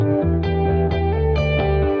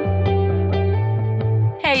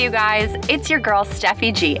Hey, you guys, it's your girl,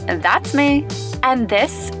 Steffi G. That's me. And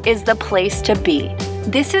this is the place to be.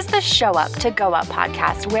 This is the Show Up to Go Up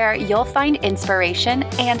podcast where you'll find inspiration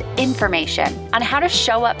and information on how to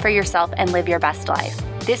show up for yourself and live your best life.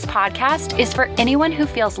 This podcast is for anyone who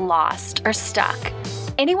feels lost or stuck.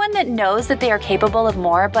 Anyone that knows that they are capable of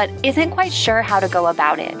more but isn't quite sure how to go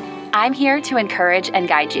about it. I'm here to encourage and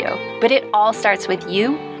guide you, but it all starts with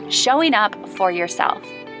you showing up for yourself.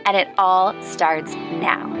 And it all starts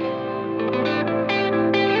now.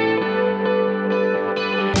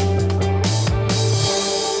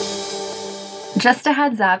 Just a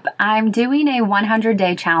heads up, I'm doing a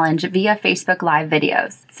 100-day challenge via Facebook Live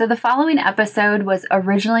videos. So the following episode was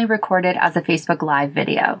originally recorded as a Facebook Live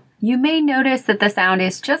video. You may notice that the sound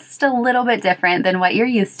is just a little bit different than what you're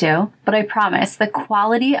used to, but I promise the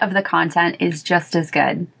quality of the content is just as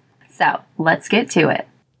good. So let's get to it.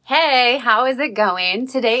 Hey, how is it going?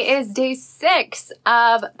 Today is day 6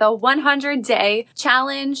 of the 100-day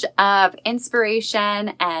challenge of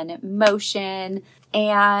inspiration and motion,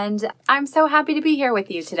 and I'm so happy to be here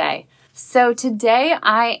with you today. So today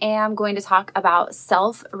I am going to talk about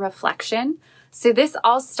self-reflection. So this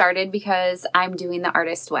all started because I'm doing the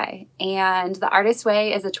Artist Way, and the Artist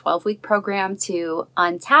Way is a 12-week program to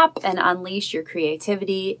untap and unleash your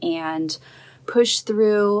creativity and push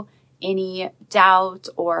through any doubt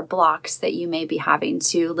or blocks that you may be having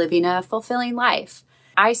to living a fulfilling life.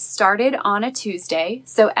 I started on a Tuesday,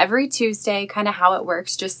 so every Tuesday, kind of how it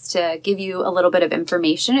works, just to give you a little bit of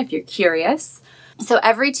information if you're curious. So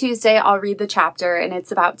every Tuesday, I'll read the chapter, and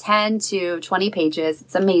it's about 10 to 20 pages.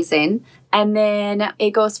 It's amazing. And then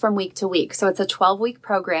it goes from week to week. So it's a 12-week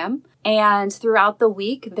program, and throughout the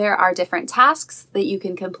week, there are different tasks that you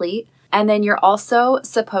can complete. And then you're also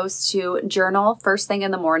supposed to journal first thing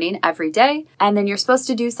in the morning every day. And then you're supposed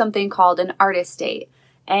to do something called an artist date.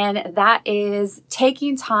 And that is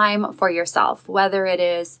taking time for yourself, whether it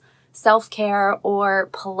is self-care or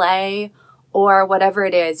play or whatever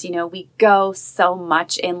it is. You know, we go so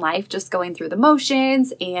much in life just going through the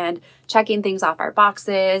motions and checking things off our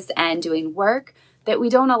boxes and doing work that we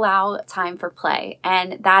don't allow time for play.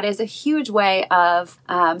 And that is a huge way of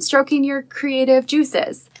stroking your creative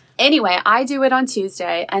juices. Anyway, I do it on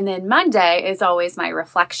Tuesday, and then Monday is always my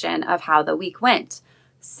reflection of how the week went.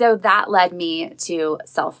 So that led me to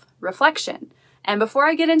self-reflection. And before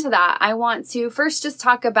I get into that, I want to first just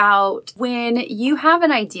talk about when you have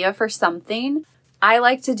an idea for something. I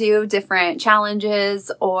like to do different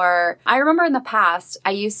challenges, or I remember in the past,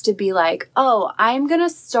 I used to be like, oh, I'm going to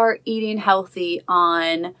start eating healthy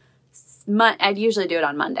on, I'd usually do it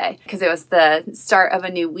on Monday because it was the start of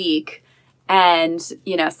a new week. And,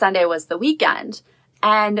 you know, Sunday was the weekend.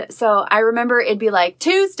 And so I remember it'd be like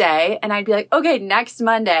Tuesday and I'd be like, okay, next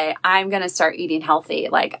Monday, I'm going to start eating healthy.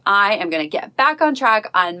 Like I am going to get back on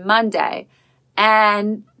track on Monday.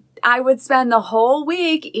 And I would spend the whole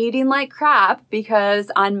week eating like crap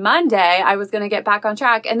because on Monday I was going to get back on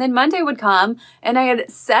track. And then Monday would come and I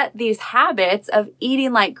had set these habits of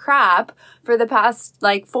eating like crap for the past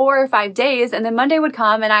like 4 or 5 days. And then Monday would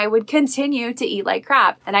come and I would continue to eat like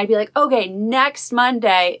crap. And I'd be like, okay, next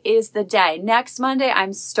Monday is the day. Next Monday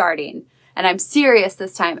I'm starting and I'm serious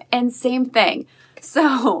this time. And same thing.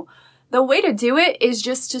 So the way to do it is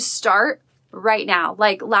just to start right now.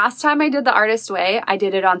 Like last time I did the Artist Way, I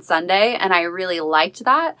did it on Sunday and I really liked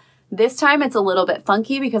that. This time it's a little bit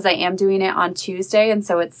funky because I am doing it on Tuesday. And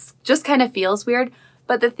so it's just kind of feels weird.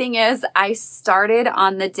 But the thing is, I started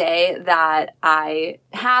on the day that I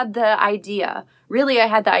had the idea. Really, I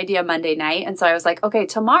had the idea Monday night. And so I was like, okay,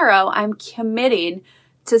 tomorrow I'm committing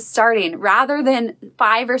to starting rather than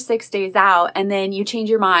 5 or 6 days out. And then you change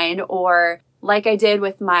your mind, or like I did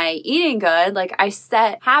with my eating good, like I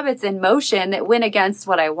set habits in motion that went against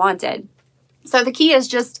what I wanted. So the key is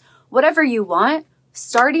just whatever you want,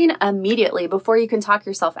 starting immediately before you can talk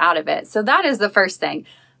yourself out of it. So that is the first thing.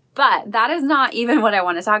 But that is not even what I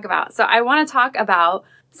want to talk about. So I want to talk about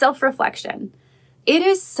self-reflection. It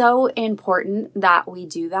is so important that we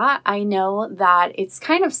do that. I know that it's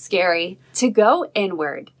kind of scary to go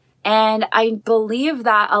inward. And I believe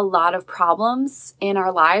that a lot of problems in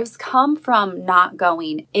our lives come from not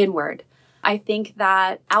going inward. I think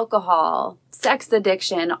that alcohol, sex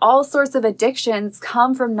addiction, all sorts of addictions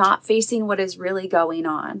come from not facing what is really going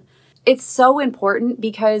on. It's so important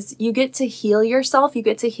because you get to heal yourself. You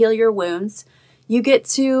get to heal your wounds. You get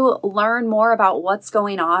to learn more about what's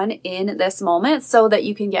going on in this moment so that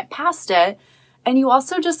you can get past it. And you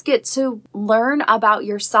also just get to learn about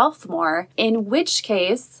yourself more, in which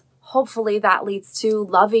case, hopefully that leads to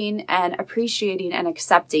loving and appreciating and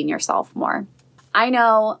accepting yourself more. I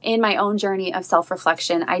know in my own journey of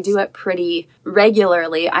self-reflection, I do it pretty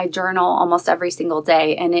regularly. I journal almost every single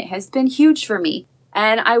day, and it has been huge for me.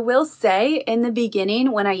 And I will say in the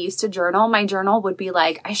beginning, when I used to journal, my journal would be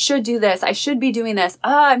like, I should do this. I should be doing this.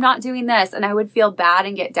 I'm not doing this. And I would feel bad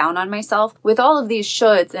and get down on myself with all of these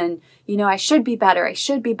shoulds and, I should be better. I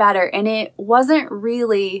should be better. And it wasn't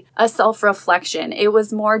really a self-reflection. It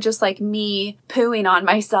was more just like me pooing on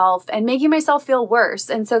myself and making myself feel worse.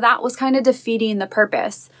 And so that was kind of defeating the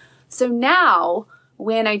purpose. So now,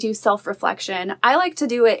 when I do self-reflection, I like to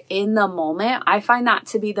do it in the moment. I find that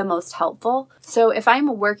to be the most helpful. So if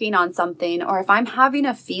I'm working on something or if I'm having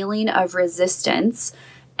a feeling of resistance,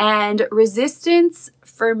 and resistance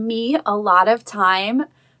for me a lot of time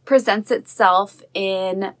presents itself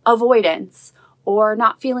in avoidance or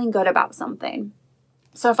not feeling good about something.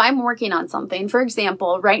 So if I'm working on something, for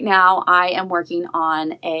example, right now I am working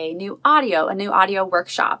on a new audio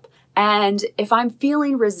workshop. And if I'm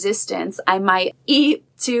feeling resistance, I might eat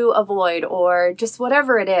to avoid or just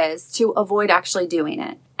whatever it is to avoid actually doing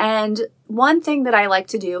it. And one thing that I like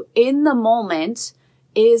to do in the moment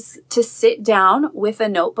is to sit down with a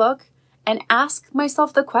notebook and ask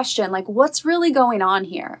myself the question, like, what's really going on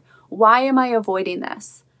here? Why am I avoiding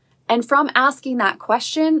this? And from asking that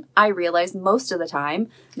question, I realize most of the time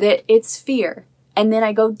that it's fear. And then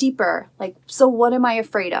I go deeper, like, so what am I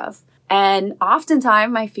afraid of? And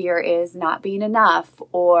oftentimes my fear is not being enough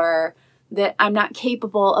or that I'm not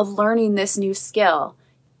capable of learning this new skill.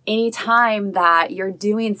 Anytime that you're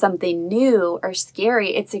doing something new or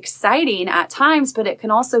scary, it's exciting at times, but it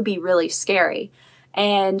can also be really scary.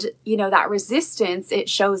 And, that resistance, it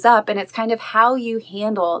shows up and it's kind of how you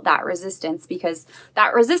handle that resistance because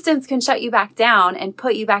that resistance can shut you back down and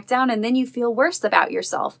put you back down and then you feel worse about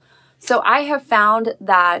yourself. So I have found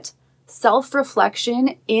that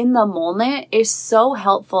self-reflection in the moment is so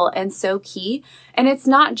helpful and so key. And it's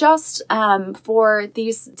not just for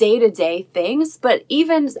these day-to-day things, but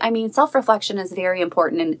even, self-reflection is very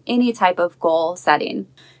important in any type of goal setting.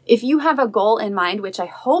 If you have a goal in mind, which I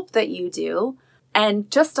hope that you do,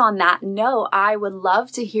 and just on that note, I would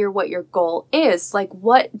love to hear what your goal is. Like,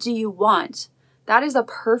 what do you want? That is a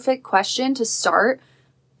perfect question to start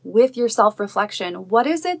with your self-reflection. What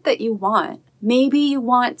is it that you want? Maybe you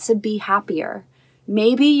want to be happier.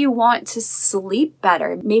 Maybe you want to sleep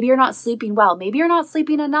better. Maybe you're not sleeping well. Maybe you're not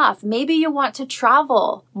sleeping enough. Maybe you want to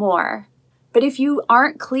travel more. But if you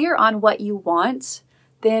aren't clear on what you want,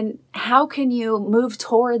 then how can you move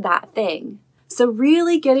toward that thing? So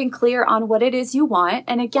really getting clear on what it is you want.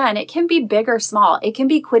 And again, it can be big or small. It can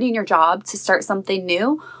be quitting your job to start something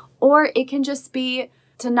new, or it can just be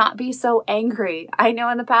to not be so angry. I know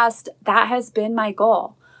in the past that has been my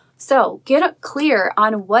goal. So get clear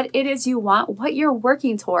on what it is you want, what you're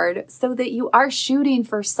working toward, so that you are shooting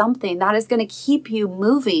for something that is going to keep you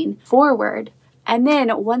moving forward. And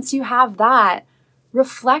then once you have that,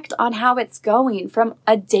 reflect on how it's going from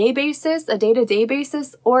a day-to-day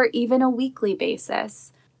basis, or even a weekly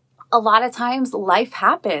basis. A lot of times life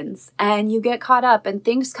happens and you get caught up and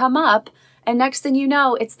things come up. And next thing you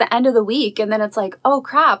know, it's the end of the week. And then it's like, oh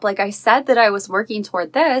crap, like I said that I was working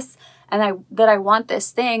toward this and that I want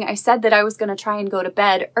this thing. I said that I was going to try and go to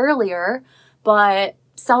bed earlier, but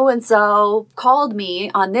so-and-so called me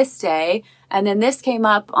on this day. And then this came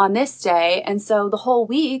up on this day. And so the whole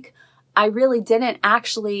week, I really didn't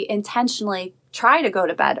actually intentionally try to go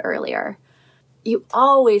to bed earlier. You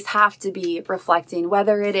always have to be reflecting,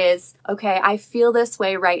 whether it is, okay, I feel this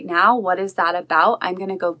way right now. What is that about? I'm going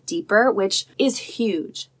to go deeper, which is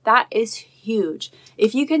huge. That is huge.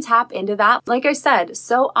 If you can tap into that, like I said,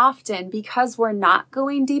 so often because we're not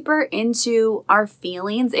going deeper into our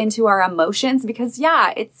feelings, into our emotions, because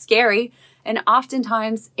yeah, it's scary. And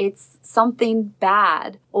oftentimes it's something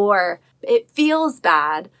bad or it feels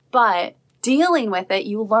bad, but dealing with it,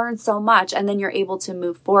 you learn so much and then you're able to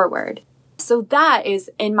move forward. So that is,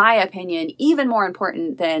 in my opinion, even more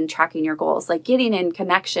important than tracking your goals, like getting in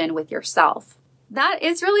connection with yourself. That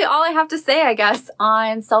is really all I have to say, I guess,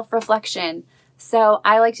 on self-reflection. So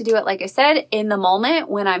I like to do it, like I said, in the moment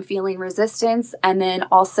when I'm feeling resistance, and then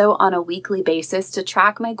also on a weekly basis to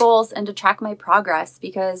track my goals and to track my progress,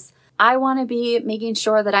 because I want to be making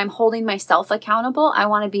sure that I'm holding myself accountable. I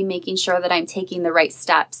want to be making sure that I'm taking the right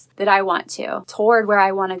steps that I want to toward where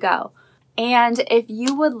I want to go. And if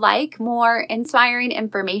you would like more inspiring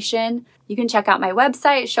information, you can check out my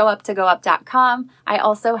website, showuptogoup.com. I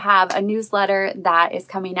also have a newsletter that is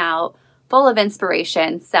coming out full of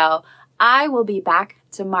inspiration. So I will be back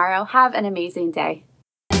tomorrow. Have an amazing day.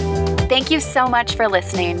 Thank you so much for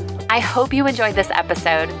listening. I hope you enjoyed this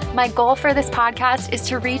episode. My goal for this podcast is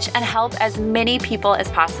to reach and help as many people as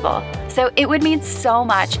possible. So it would mean so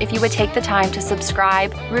much if you would take the time to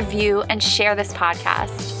subscribe, review, and share this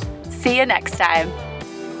podcast. See you next time.